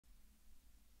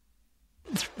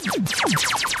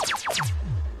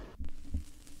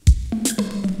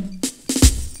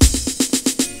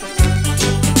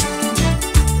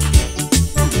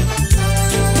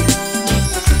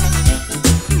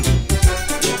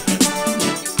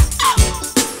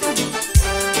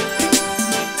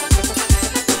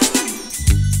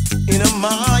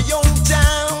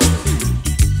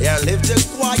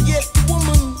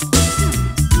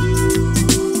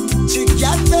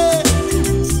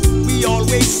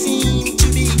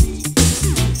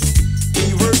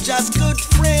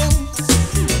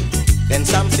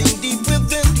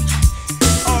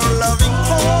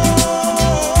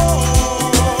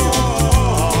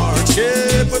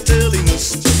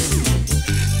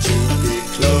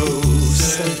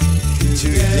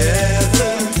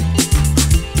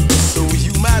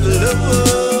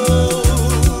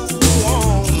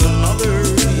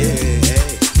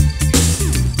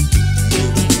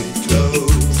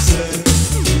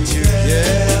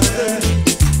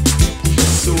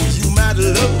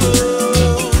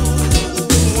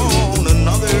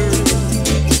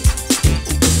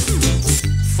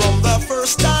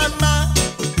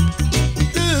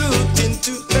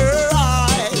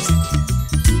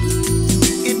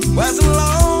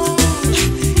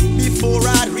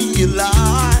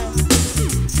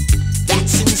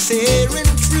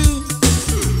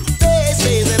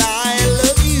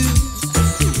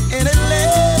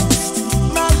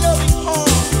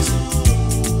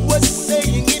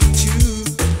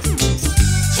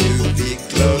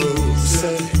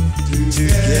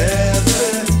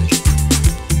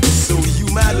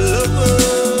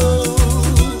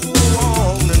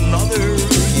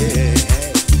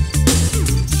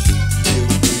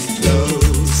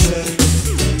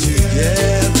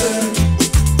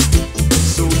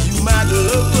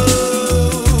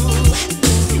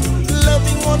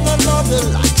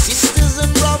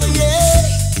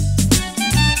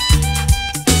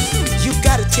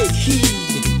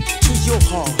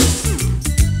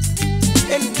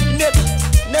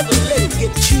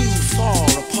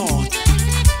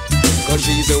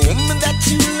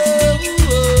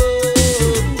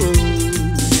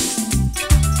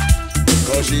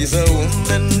is a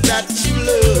woman that you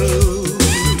love.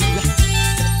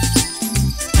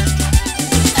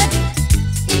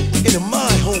 In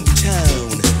my hometown,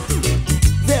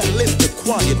 there lived a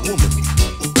quiet woman.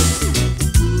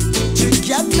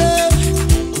 Together,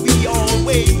 we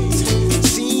always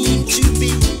seemed to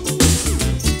be.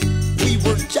 We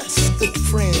were just good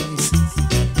friends.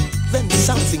 Then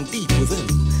something deep within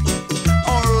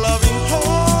our loving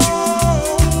heart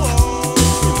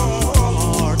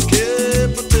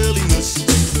kept telling us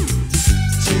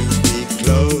to be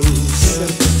closer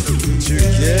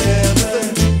together,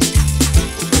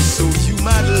 so you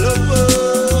might love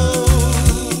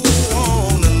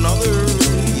one another.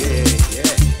 Yeah,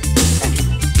 yeah.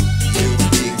 To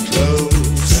be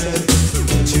closer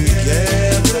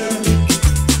together,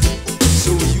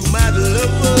 so you might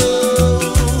love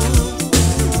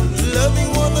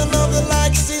loving one another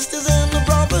like sisters and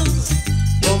brothers.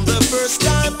 From the first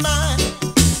time I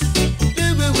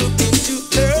looked into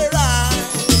her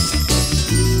eyes,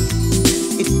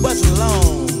 it wasn't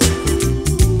long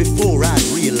before I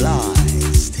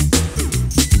realized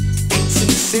it's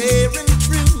sincere and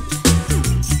true.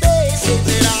 They say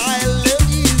that I love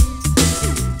you,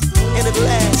 and at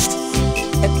last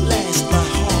my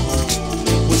heart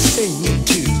was saying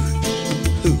to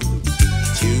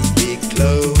be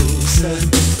closer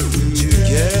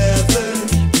together,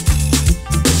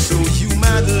 so you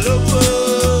might love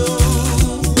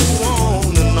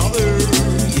one another.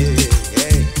 Yeah,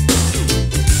 yeah.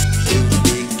 To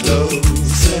be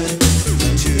closer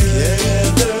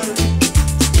together,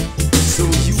 so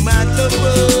you might love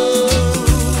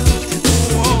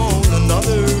one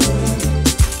another.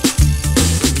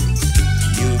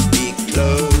 You be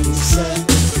closer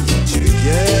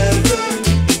together,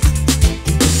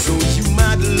 so you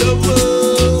might love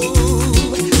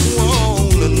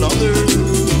one another.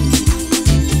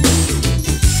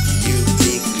 You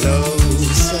be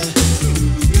closer,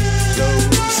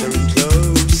 closer and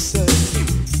closer.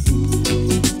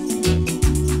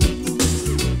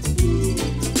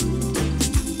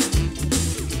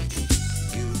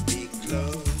 You be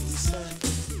closer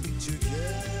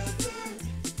together,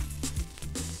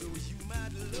 so you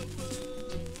might love one.